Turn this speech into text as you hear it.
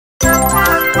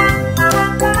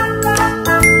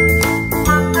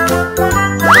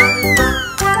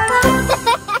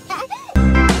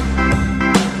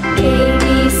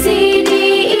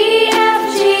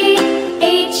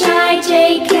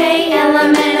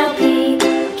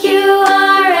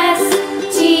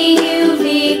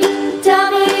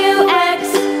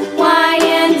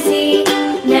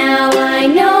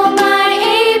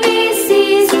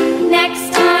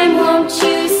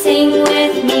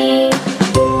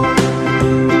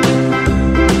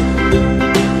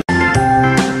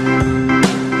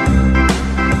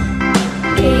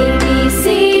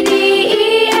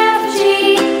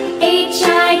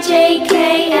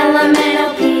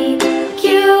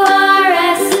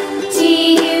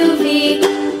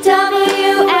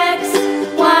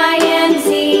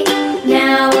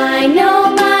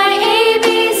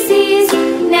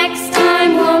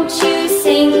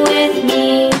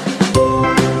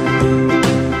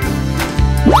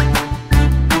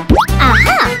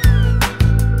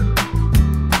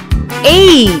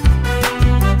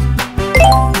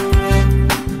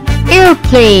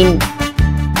Airplane.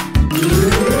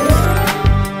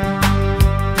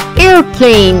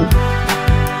 Airplane.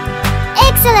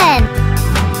 Excellent!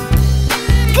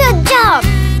 Good job!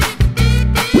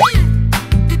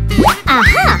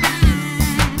 Aha!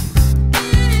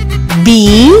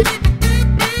 B.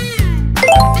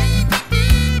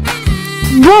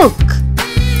 Book.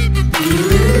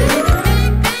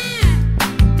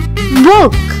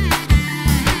 Book.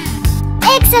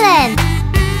 Excellent!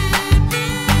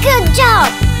 Good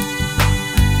job!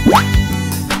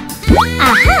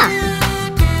 Aha!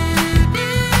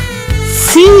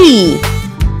 C.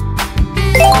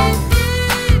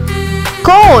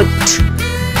 Coat.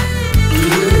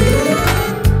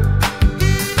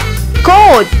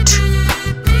 Coat.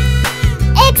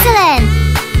 Excellent!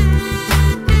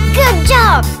 Good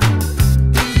job!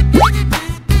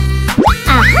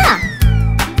 Aha!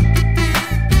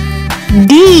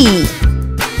 D.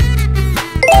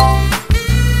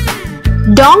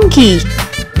 Donkey.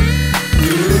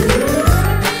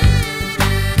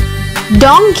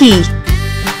 Donkey.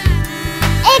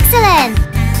 Excellent!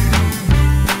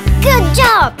 Good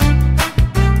job!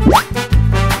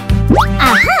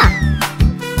 Aha!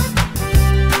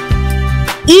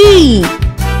 E.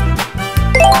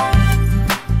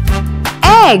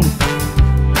 Egg.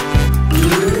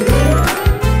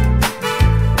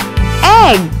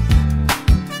 Egg.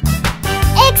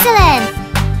 Excellent!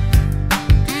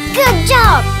 Good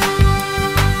job!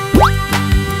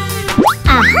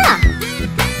 Aha!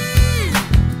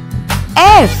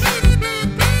 F.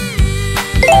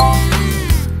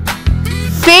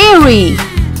 Fairy.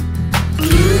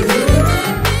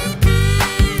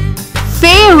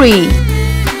 Fairy.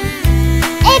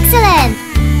 Excellent!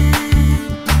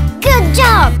 Good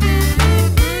job!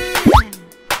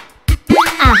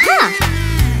 Aha!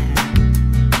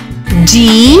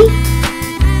 G.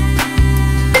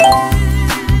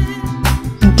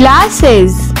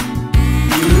 Glasses.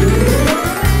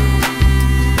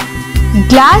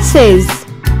 Glasses.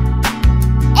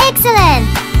 Excellent!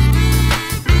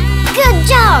 Good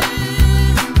job!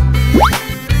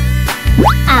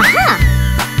 Aha!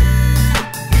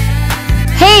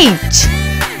 H.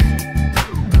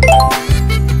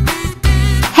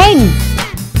 Hen.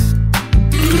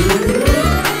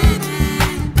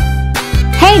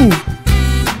 Hen.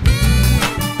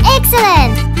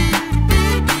 Excellent!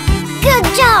 Good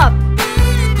job!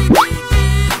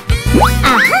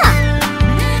 Aha!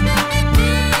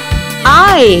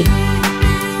 I.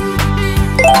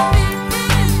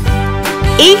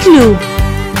 Igloo.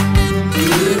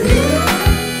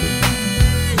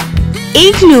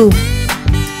 Igloo.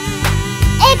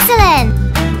 Excellent!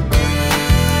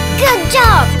 Good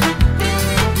job!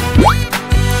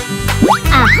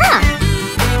 Aha!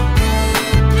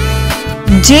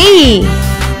 J.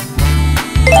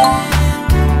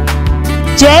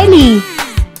 Jelly.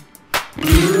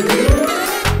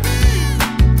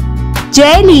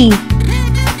 Jelly.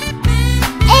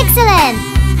 Excellent!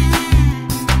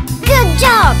 Good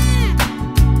job!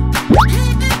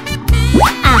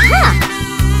 Aha!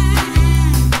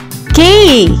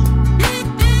 K.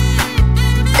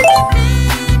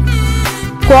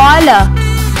 Koala.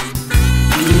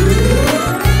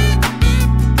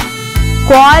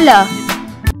 Koala.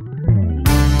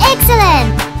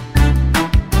 Excellent!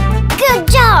 Good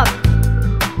job!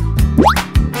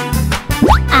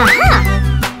 Aha!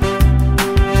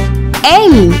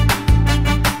 L.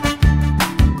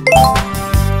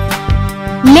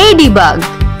 Ladybug.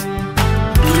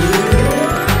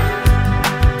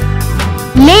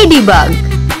 Ladybug.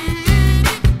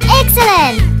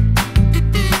 Excellent!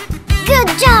 Good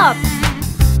job!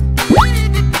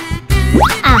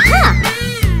 Aha!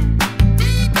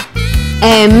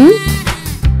 M.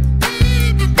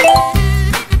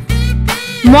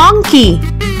 Monkey.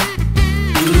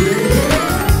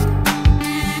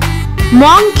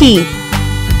 Monkey.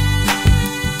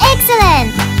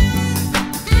 Excellent!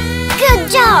 Good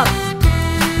job!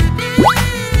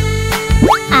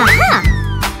 Aha!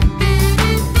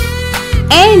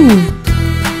 N.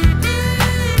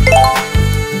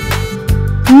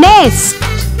 Nest.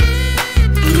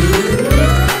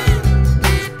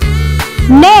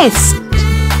 Nest.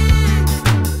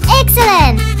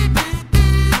 Excellent!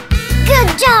 Good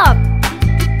job!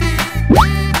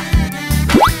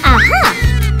 Aha!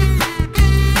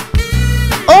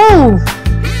 O.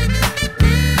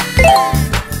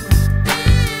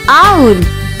 Owl.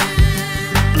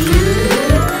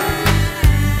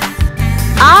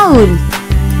 Owl.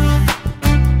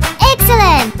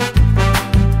 Excellent!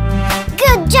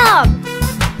 Good job!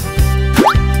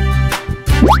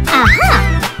 Aha!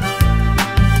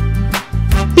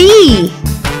 P.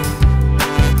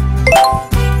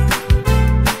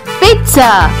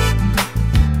 Pizza.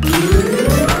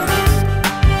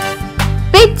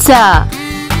 Pizza.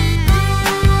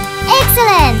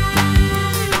 Excellent.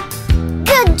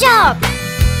 Good job.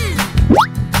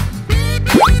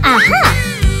 Aha.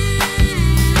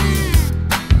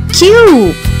 Q.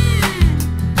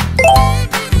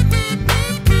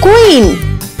 Queen.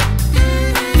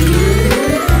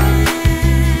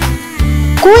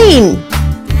 Queen.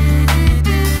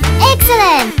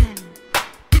 Excellent.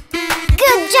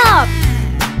 Good job.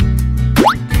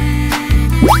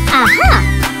 Aha.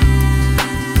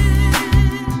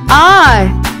 R.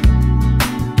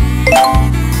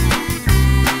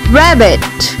 Rabbit.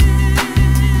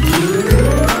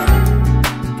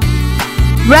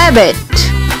 Rabbit.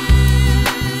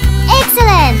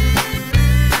 Excellent.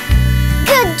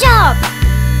 Good job.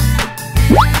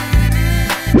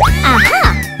 Aha.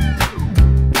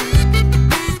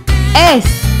 S.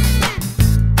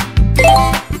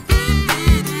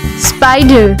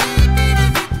 Spider.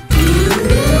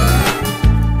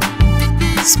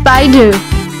 Spider.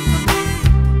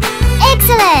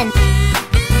 Excellent.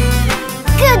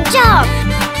 Good job.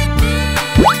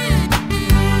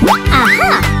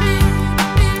 Aha.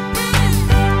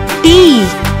 T.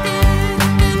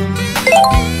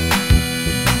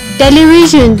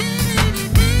 Television.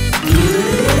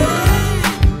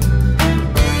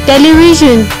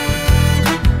 Television.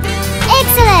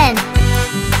 Excellent.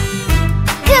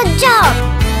 Good job.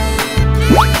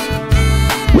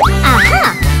 Aha.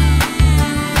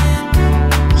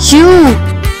 U.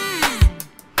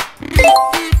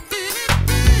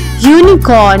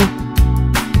 Unicorn.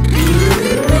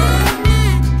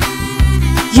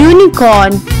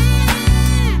 Unicorn.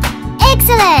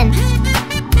 Excellent.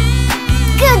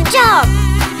 Good job.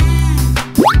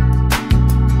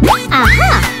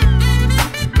 Aha.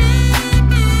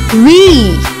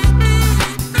 V.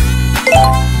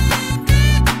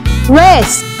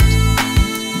 Rest.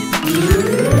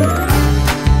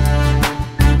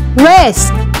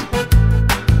 Rest.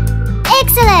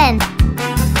 Excellent.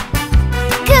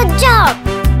 Good job.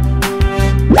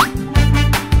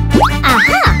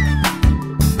 Aha.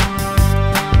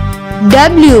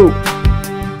 W.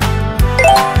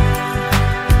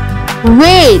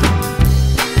 Whale.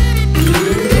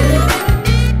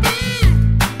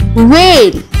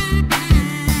 Whale.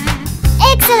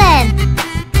 Excellent.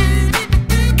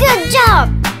 Good job.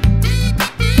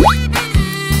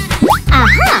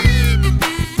 Aha.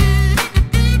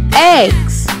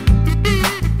 X.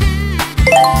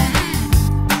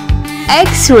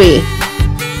 X-ray.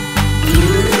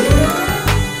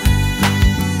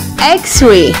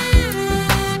 X-ray.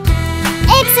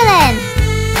 Excellent.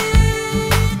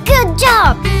 Good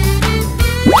job.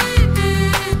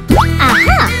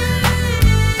 Aha.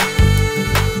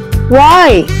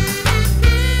 Y.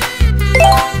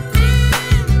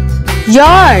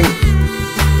 Yarn.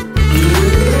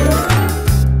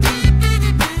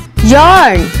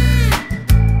 Yarn.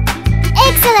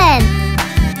 Excellent.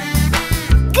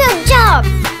 Good job.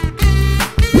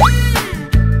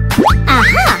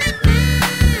 Aha.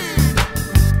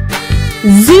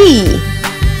 Z.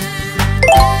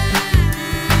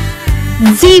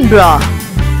 Zebra.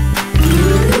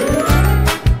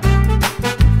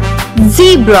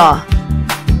 Zebra.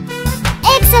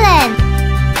 Excellent.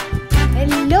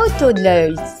 Hello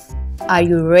toddlers. Are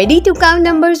you ready to count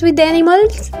numbers with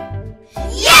animals?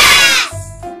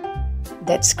 Yes!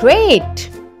 That's great.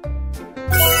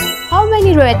 How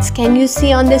many rats can you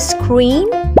see on the screen?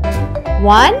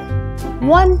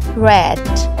 One rat.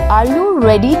 Are you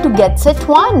ready to get set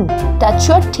one? Touch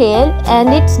your tail and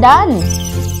it's done.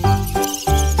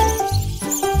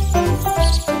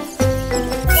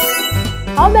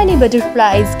 How many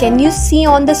butterflies can you see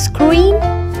on the screen?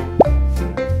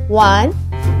 1,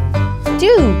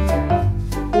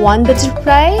 2. One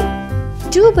butterfly,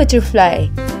 two butterfly.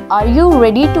 Are you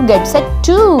ready to get set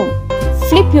two?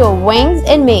 Flip your wings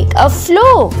and make a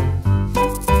flow.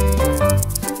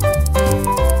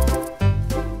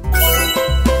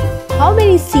 How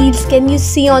many seals can you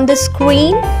see on the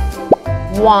screen?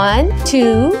 1,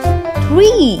 2,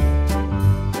 3.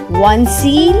 One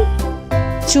seal,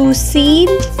 two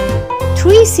seals,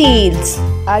 three seals.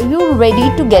 Are you ready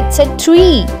to get set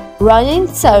three? Run in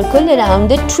circle around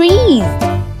the trees.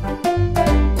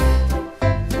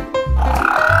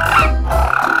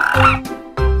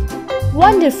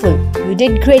 Wonderful! You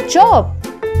did great job!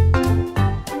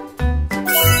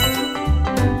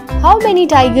 How many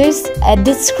tigers at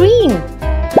the screen?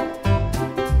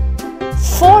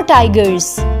 4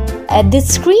 tigers at the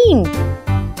screen.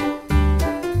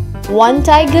 1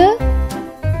 tiger,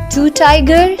 2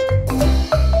 tiger,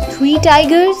 3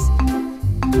 tigers,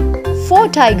 4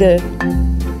 tiger.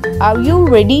 Are you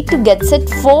ready to get set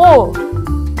 4?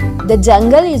 The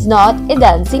jungle is not a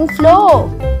dancing floor.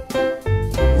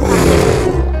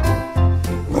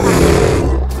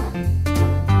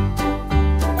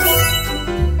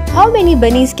 How many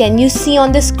bunnies can you see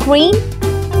on the screen?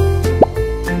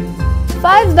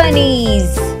 5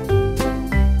 bunnies.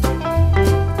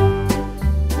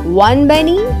 1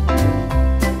 bunny,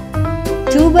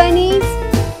 2 bunnies,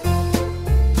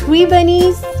 3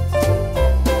 bunnies,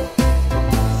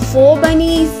 4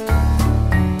 bunnies,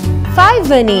 5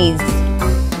 bunnies.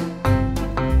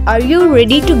 Are you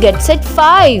ready to get set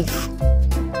 5?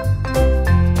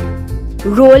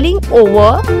 Rolling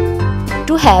over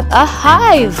to have a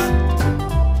hive.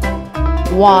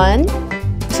 1,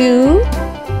 2,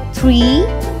 3,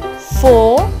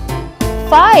 4,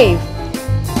 5.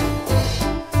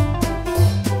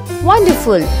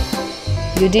 Wonderful!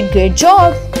 You did great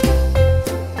job!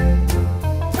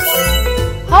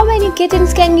 How many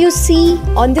kittens can you see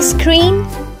on the screen?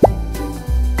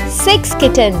 6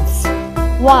 kittens.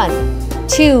 1,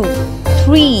 2,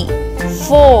 3,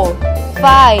 4,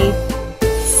 5,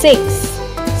 6.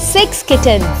 6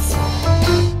 kittens.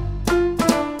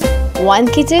 1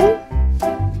 kitten,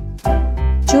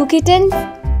 2 kittens,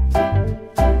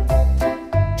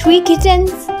 3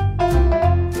 kittens,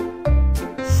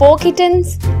 4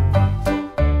 kittens,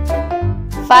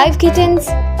 5 kittens,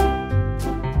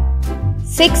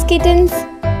 6 kittens.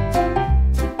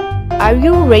 Are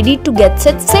you ready to get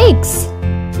set 6?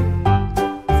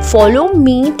 Follow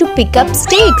me to pick up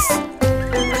sticks.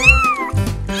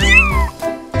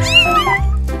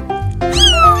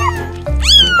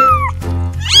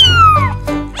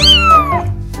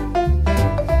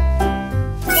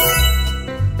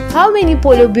 How many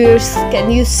polar bears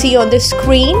can you see on the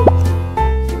screen?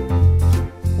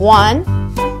 1,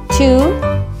 2,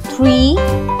 3,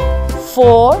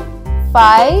 4,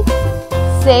 5,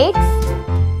 6,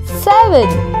 7.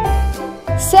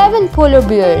 7 polar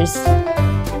bears.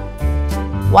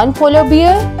 1 polar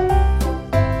bear,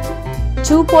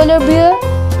 2 polar bear,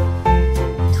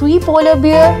 3 polar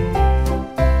bear,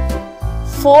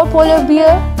 4 polar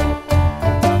bear,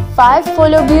 5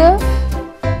 polar bear,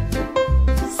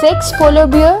 6 polar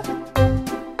bear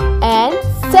and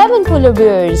 7 polar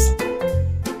bears.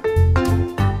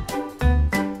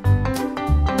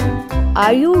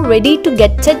 Are you ready to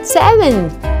get set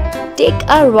 7? Take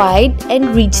a ride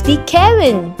and reach the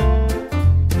cabin.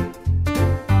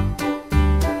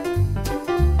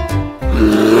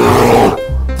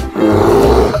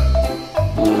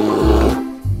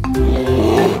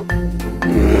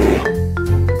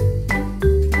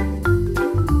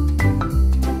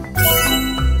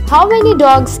 How many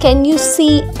dogs can you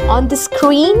see on the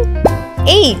screen?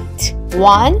 8.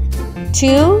 1,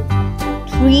 2,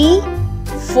 3,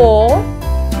 4,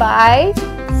 5,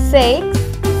 6,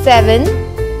 7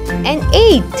 and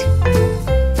 8.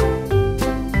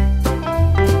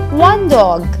 1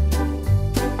 dog,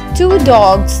 2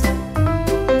 dogs,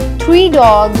 3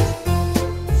 dogs,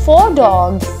 4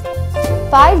 dogs,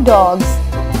 5 dogs,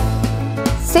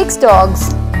 6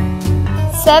 dogs,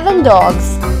 7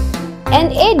 dogs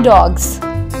and 8 dogs.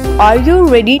 Are you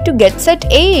ready to get set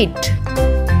 8?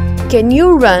 Can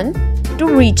you run to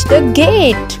reach the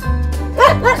gate?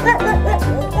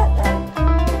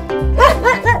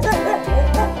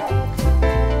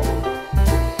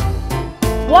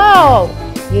 Wow!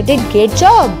 You did great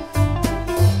job!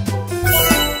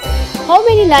 How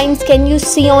many lines can you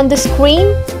see on the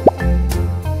screen?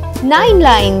 9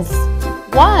 lines.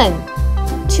 1,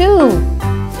 2,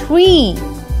 3,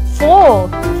 4,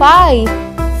 5,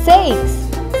 6,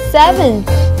 7,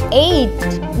 8,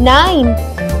 9.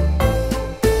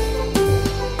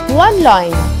 1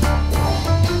 line.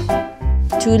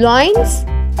 2 lines.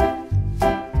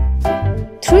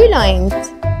 3 lines.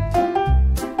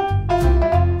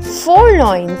 4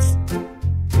 lines.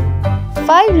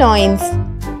 5 lines.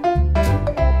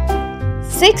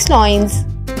 6 lines.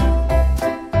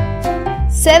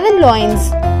 7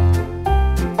 lines.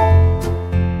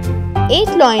 8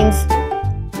 lines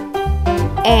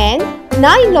and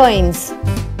 9 lines.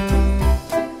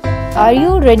 Are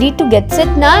you ready to get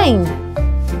set 9?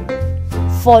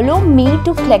 Follow me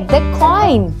to collect the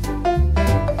coin.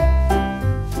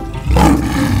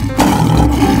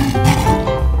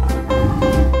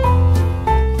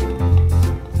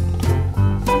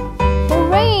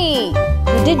 Hooray!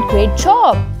 You did great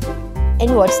job.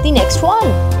 And what's the next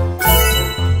one?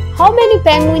 How many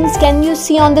penguins can you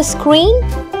see on the screen?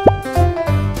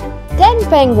 10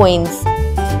 penguins.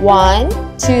 1,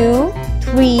 2,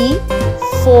 3,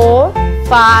 4,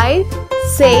 5,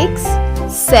 6,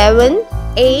 7,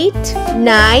 8,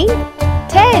 9,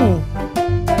 10.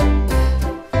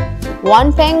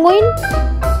 1 penguin,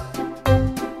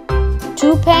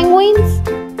 2 penguins,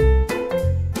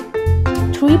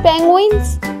 3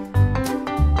 penguins,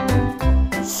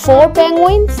 4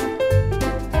 penguins,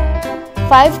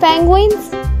 5 penguins,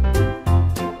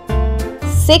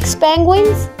 6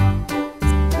 penguins,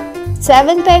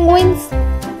 7 penguins,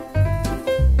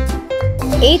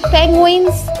 8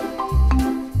 penguins,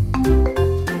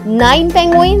 9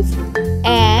 penguins,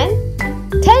 and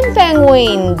 10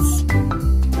 penguins.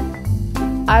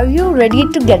 Are you ready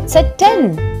to get set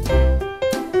 10?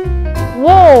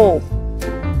 Whoa!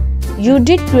 You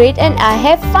did great and I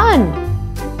have fun.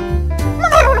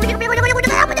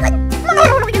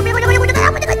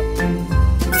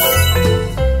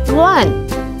 One.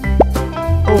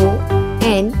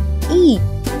 O-N-E.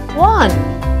 1.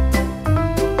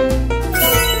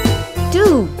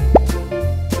 2.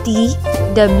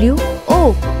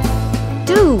 T-W-O.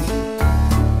 2.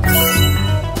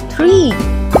 3.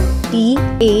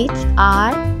 T-H-R-E-E.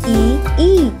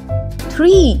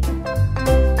 3.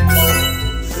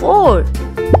 4.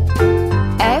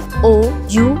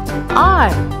 F-O-U-R.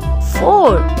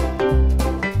 4.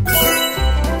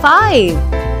 5.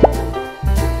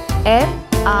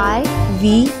 F-I-V-E.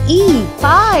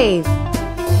 5.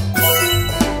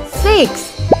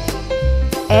 6.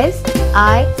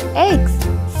 S-I-X.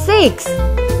 6.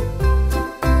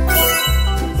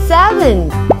 7.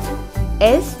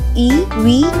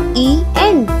 S-E-V-E-N.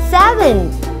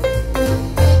 7.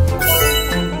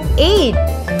 8.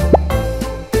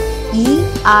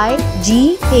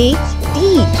 E-I-G-H-T.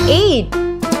 8.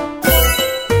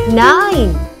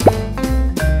 9.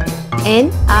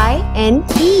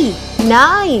 N-I-N-E.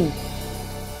 9.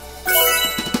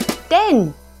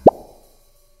 10.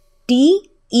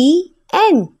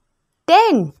 T-E-N.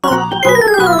 10.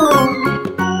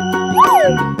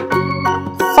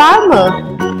 Farmer.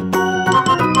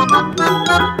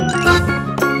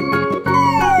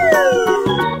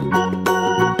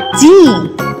 G.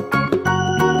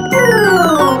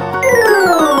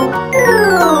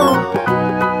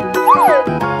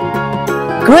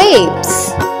 Grapes.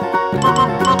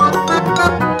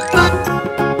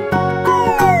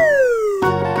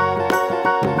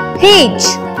 H.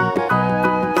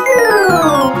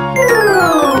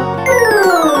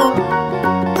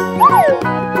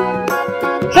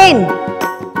 Hen.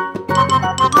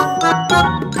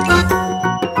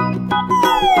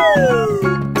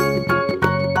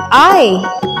 I.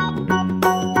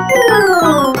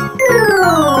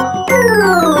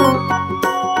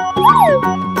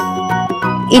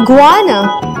 Iguana.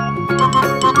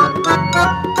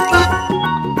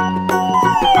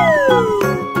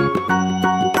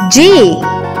 J.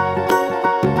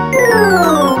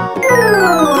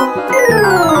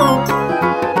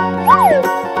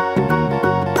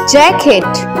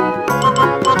 Jacket.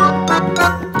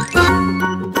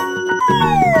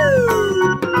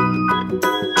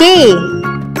 K.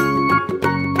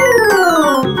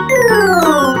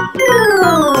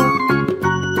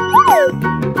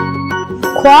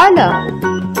 Koala.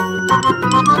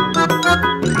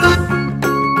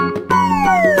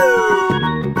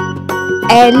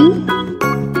 L.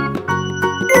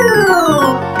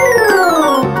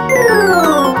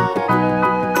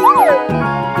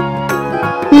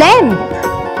 Lamp.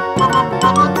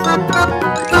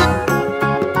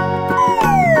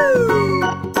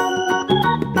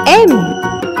 M.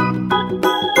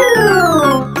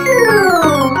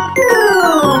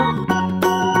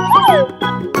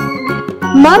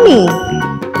 Mummy.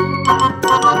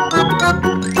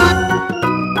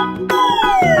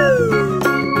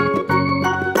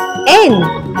 N.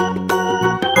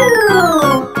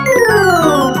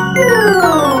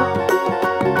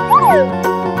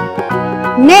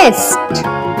 Nest.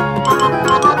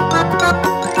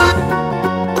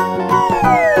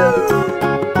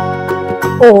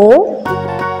 O.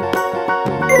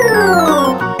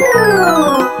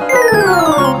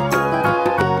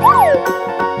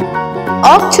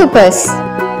 Octopus.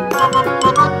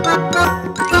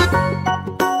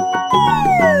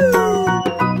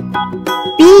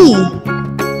 P.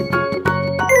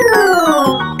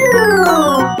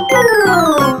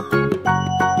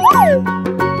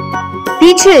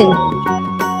 Pigeon.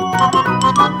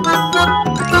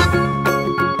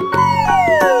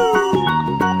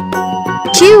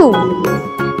 Q.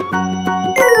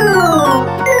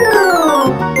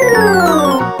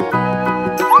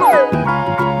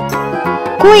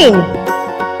 Queen.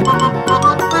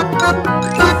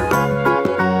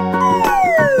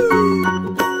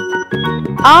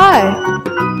 R.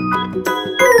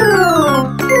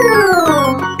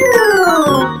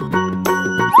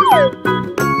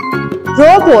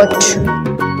 Robot.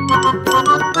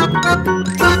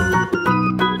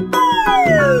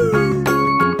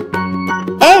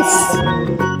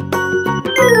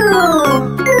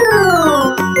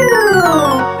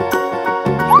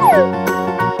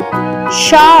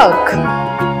 Shark.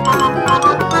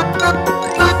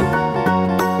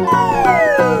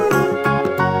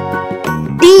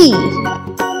 T.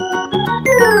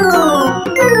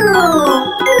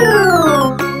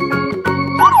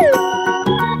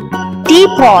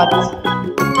 Teapot.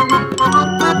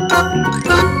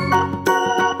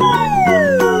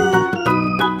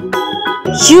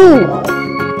 U.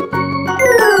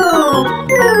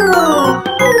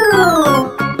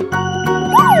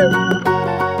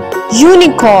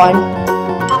 Unicorn.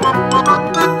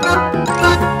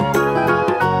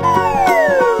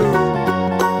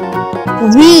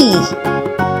 V.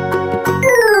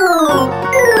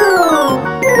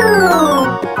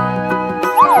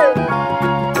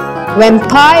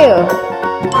 Vampire.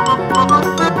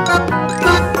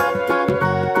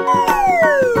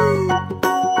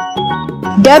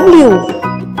 W.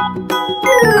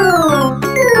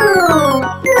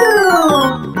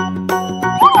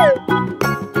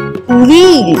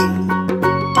 Wheel.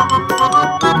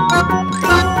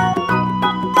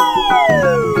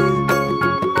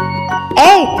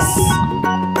 X.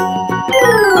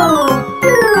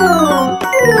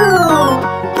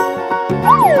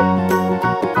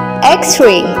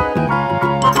 X-ray.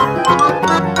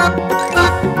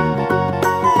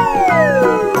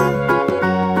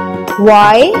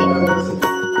 Y.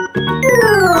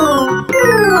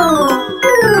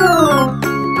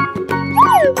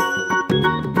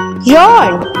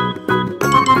 Yarn.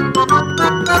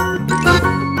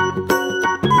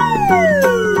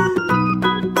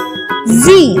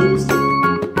 Z.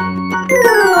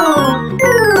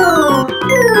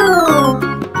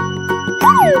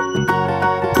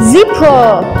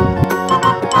 Zipper.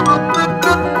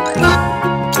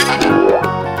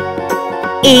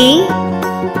 A.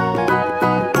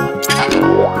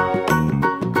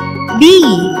 B.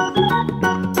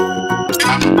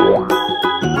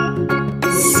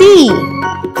 C.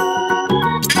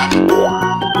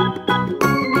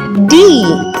 D.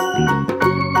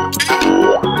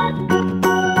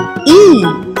 E.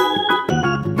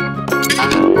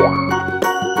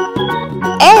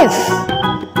 F.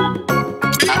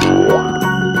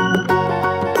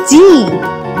 G.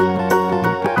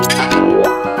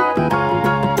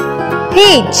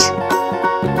 H.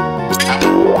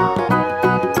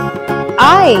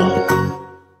 I.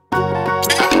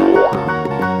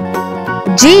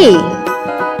 J.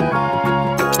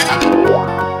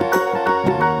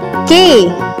 K.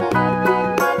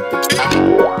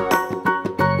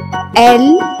 L.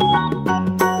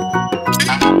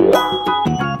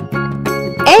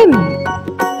 M.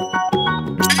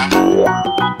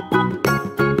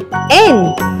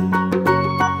 N.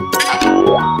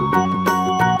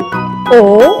 O.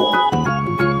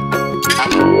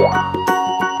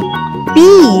 P.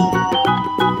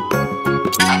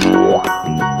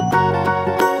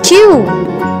 Q.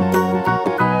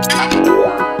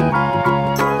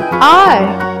 R.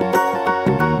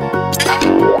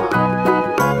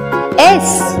 S.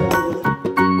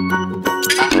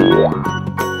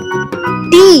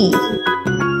 T.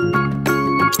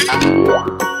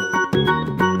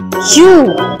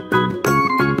 U.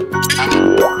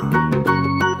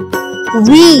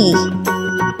 V.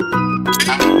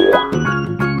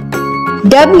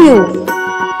 W.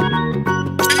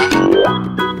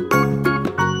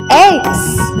 X.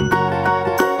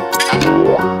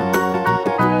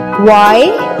 Y.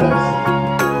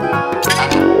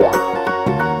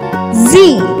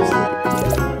 Z.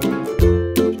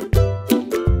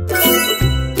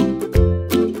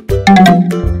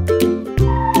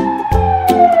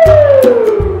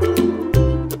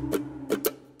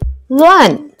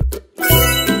 One.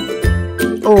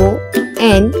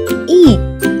 O-N-E.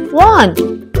 One.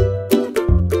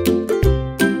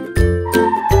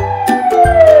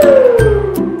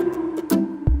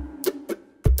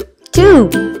 Two.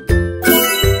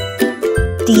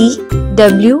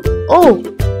 T-W-O.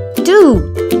 Two.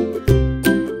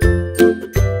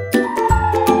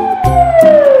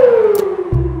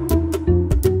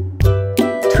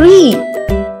 Three.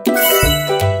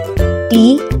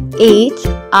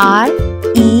 T-H-R-E-E.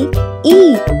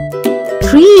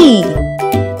 Three.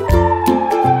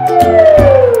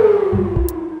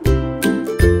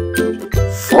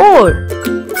 Four.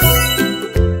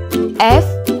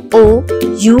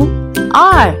 F-O-U-R.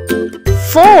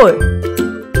 Four.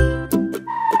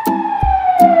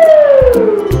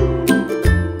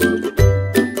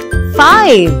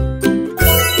 Five.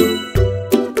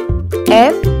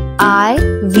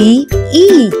 F-I-V-E.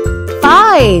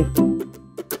 Five.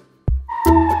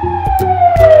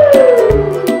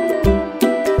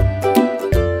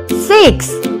 Six.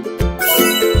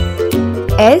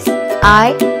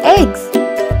 S-I-X.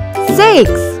 Six.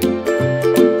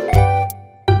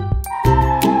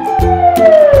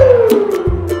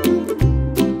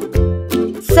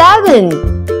 7.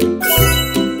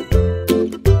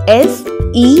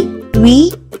 S-E-V-E-N.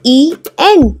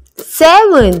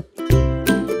 7.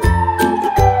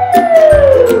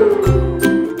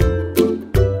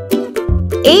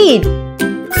 8.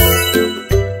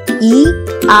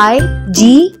 E-I-G-H-T.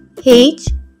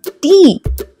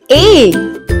 8.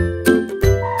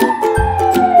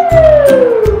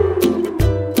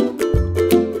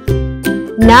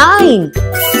 9.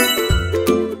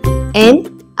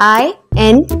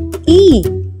 N-I-N-E.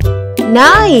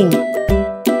 9.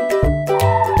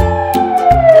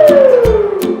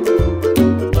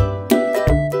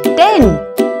 10.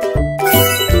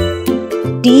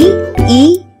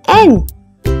 D-E-N.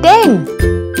 10.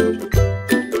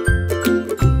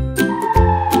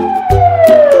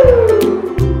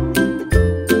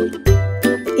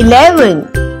 11.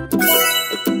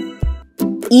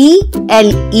 E-L-E-V-E-N.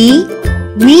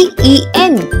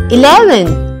 11.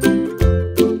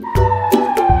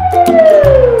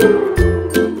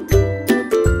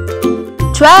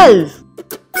 12.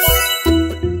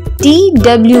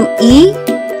 T-W-E-L-V-E.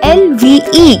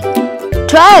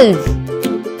 12.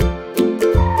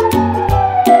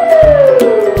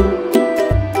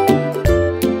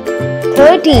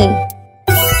 13.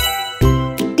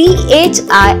 T-H-I-R-T-E-E-N.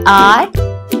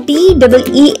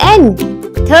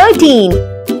 13.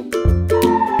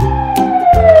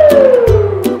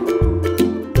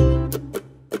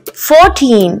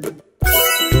 14.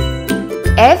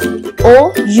 F-O-U-R-T-E-E-N.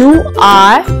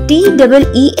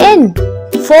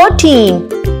 14.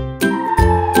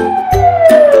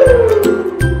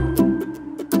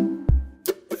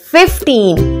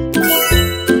 15.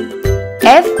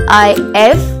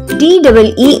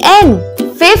 F-I-F-T-E-E-N.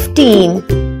 15.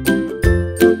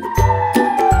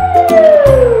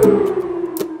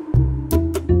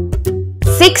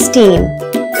 16.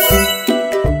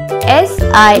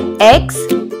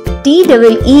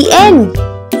 S-I-X-T-E-E-N.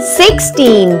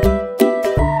 16.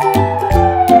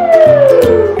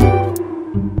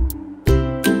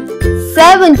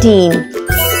 17.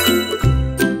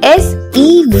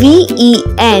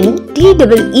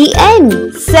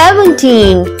 S-E-V-E-N-T-E-E-N.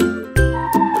 17.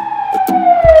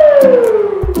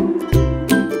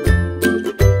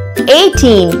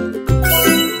 18.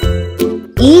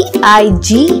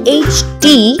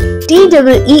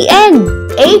 E-I-G-H-T-T-E-E-N.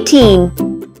 18.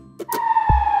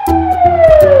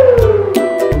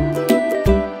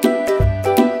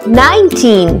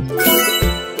 19.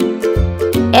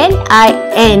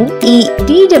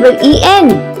 N-I-N-E-T-E-E-N.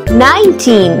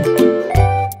 19.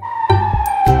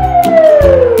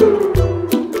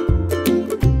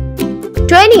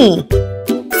 20.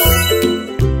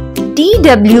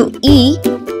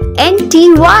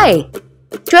 T-W-E-N-T-Y.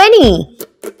 20.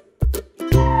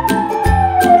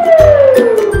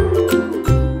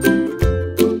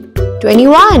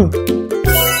 21.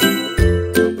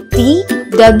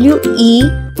 T-W-E-N-T-Y.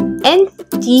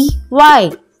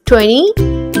 20.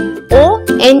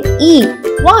 O-N-E.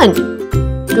 1.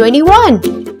 21.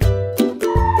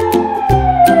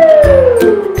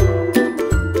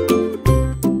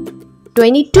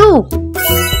 22.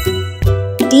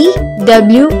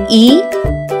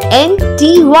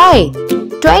 T-W-E-N-T-Y.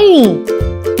 20.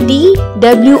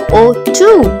 T-W-O-2.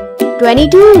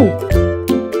 22.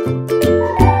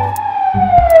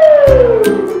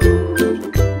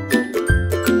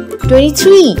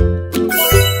 23.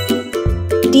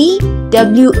 T-W-E-N-T-Y.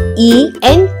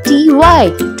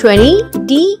 20.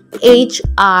 T-H-R-E-E.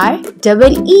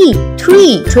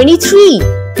 3. 23.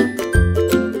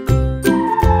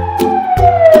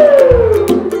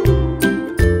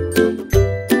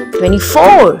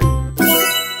 24.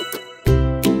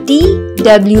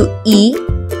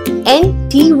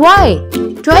 T-W-E-N-T-Y.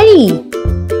 20.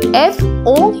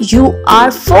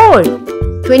 F-O-U-R-4.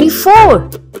 24.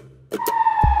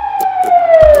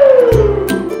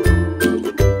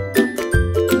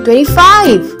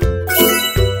 25.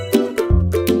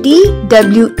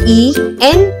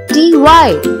 T-W-E-N-T-Y.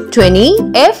 20.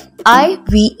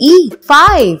 F-I-V-E.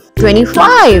 5.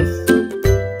 25.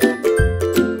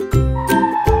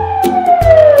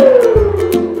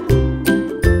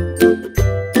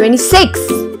 26.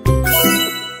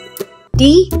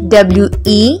 T-W-E-N-T-Y.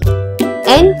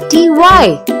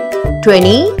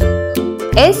 20.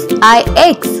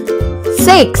 S-I-X.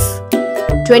 6.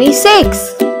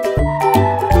 26.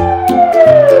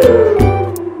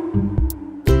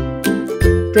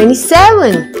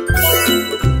 27.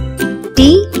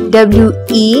 T-W-E-N-T-Y.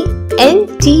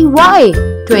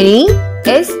 20.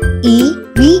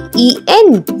 S-E-V-E-N.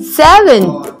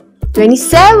 7.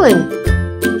 27.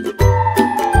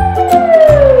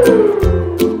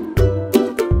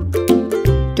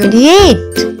 28.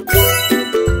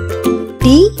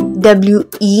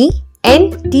 T-W-E-N-T-Y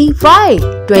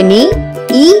 20.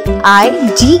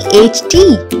 E-I-G-H-T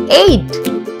 8.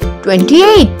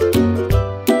 28.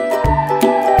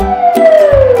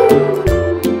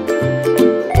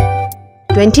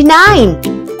 29.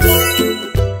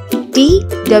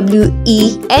 T-W-E-N-T-Y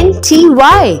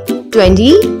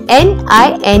 20.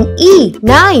 N-I-N-E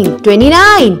 9.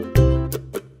 29.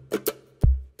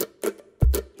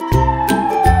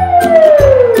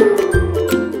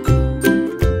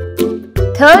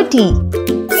 30.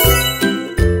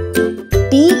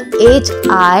 T-H-I-R-T-Y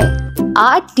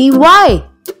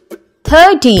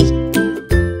 30.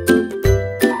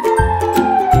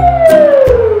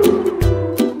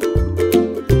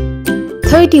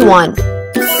 31.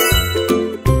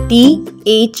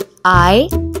 T-H-I-R-T-Y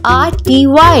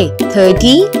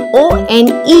 30.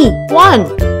 O-N-E 1.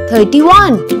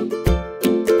 31.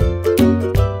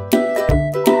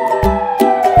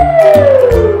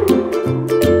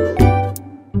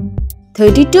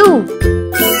 32.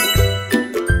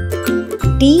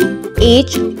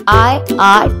 T-H-I-R-T-Y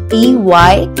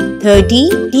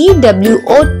 30.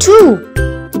 T-W-O-2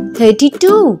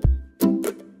 32.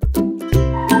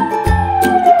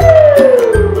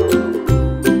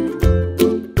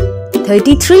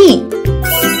 33.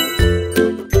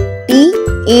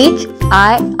 T-H-I-R-T-Y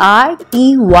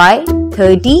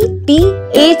 30.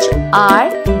 T-H-R-E-E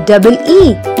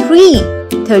 3.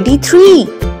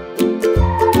 33.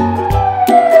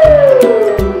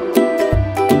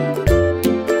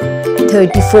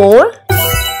 34.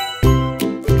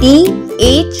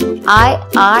 T-H-I-R-T-Y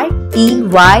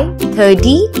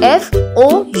 30.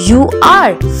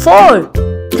 F-O-U-R 4.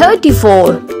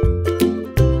 34.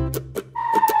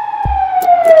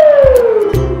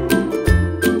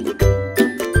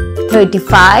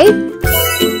 35.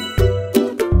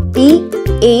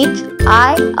 T-H-I-R-T-Y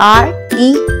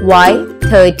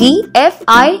 30.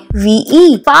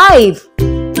 F-I-V-E 5.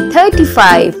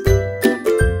 35.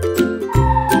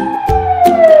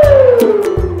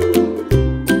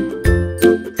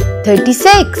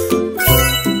 36.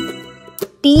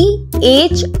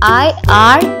 T-H-I-R-T-Y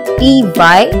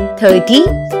 30.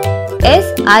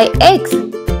 S-I-X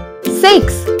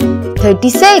 6.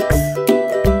 36.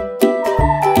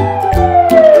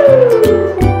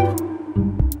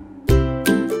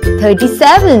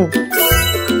 37.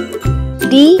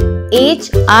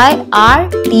 T-H-I-R-T-Y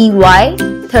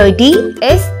 30.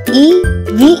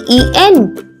 S-E-V-E-N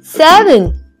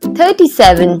 7.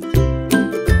 37.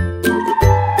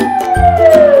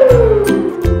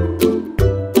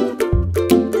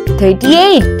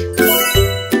 38.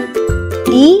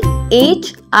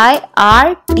 T-H-I-R-T-Y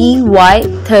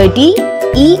 30.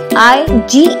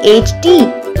 E-I-G-H-T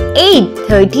 8.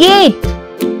 38.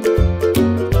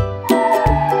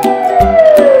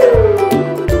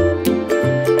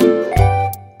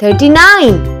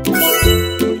 39.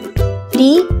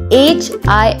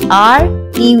 T-H-I-R-T-Y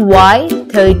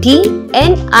 30.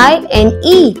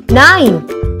 N-I-N-E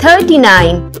 9.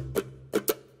 39.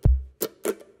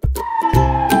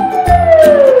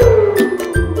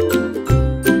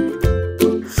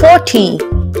 40.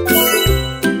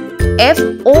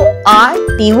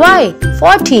 F-O-R-T-Y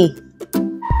 40.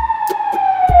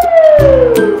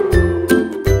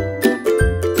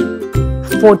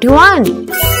 41.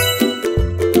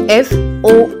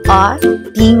 F-O-R-T-Y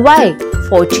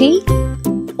 40.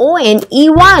 O-N-E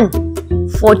 1.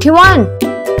 41.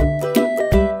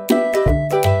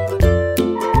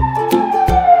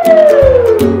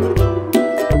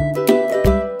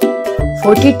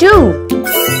 42.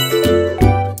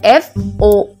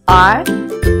 F-O-R-T-Y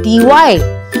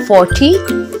 40.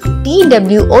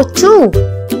 T-W-O-2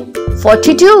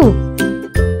 42.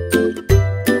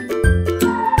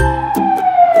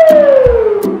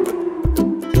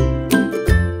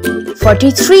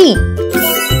 43.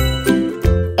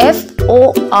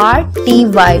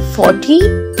 F-O-R-T-Y 40.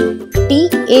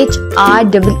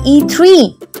 T-H-R-E-E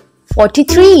 3.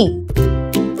 43.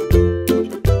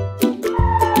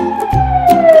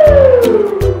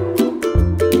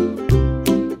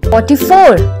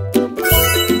 44.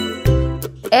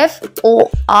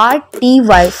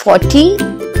 F-O-R-T-Y 40.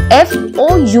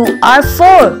 F-O-U-R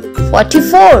 4.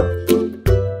 44.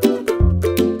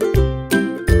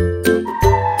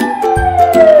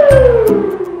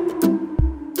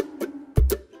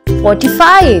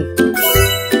 45.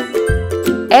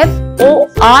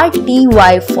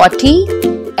 F-O-R-T-Y 40.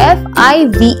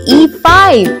 F-I-V-E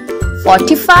 5.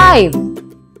 45.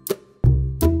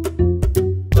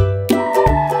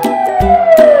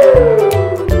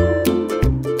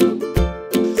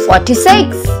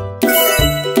 46.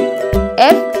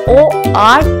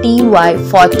 F-O-R-T-Y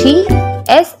 40.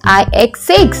 S-I-X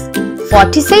 6.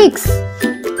 46.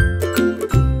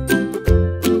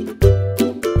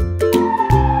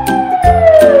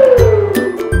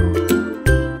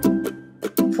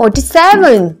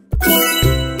 47.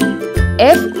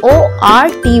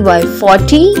 F-O-R-T-Y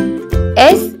 40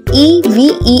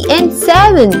 S-E-V-E-N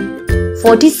 7.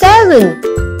 47.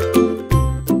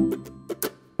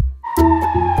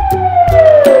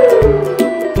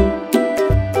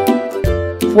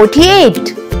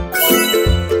 48.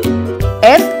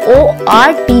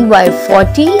 F-O-R-T-Y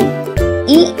 40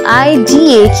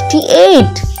 E-I-G-H-T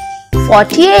 8.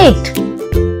 48.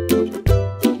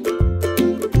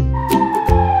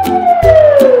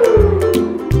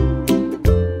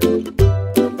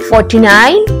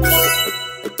 49.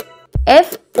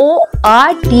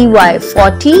 F-O-R-T-Y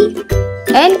 40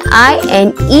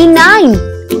 N-I-N-E 9.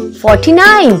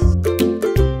 49.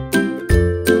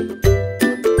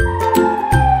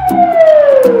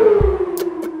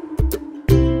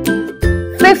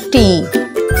 50.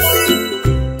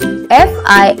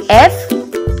 F-I-F-T-Y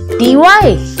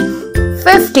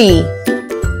 50.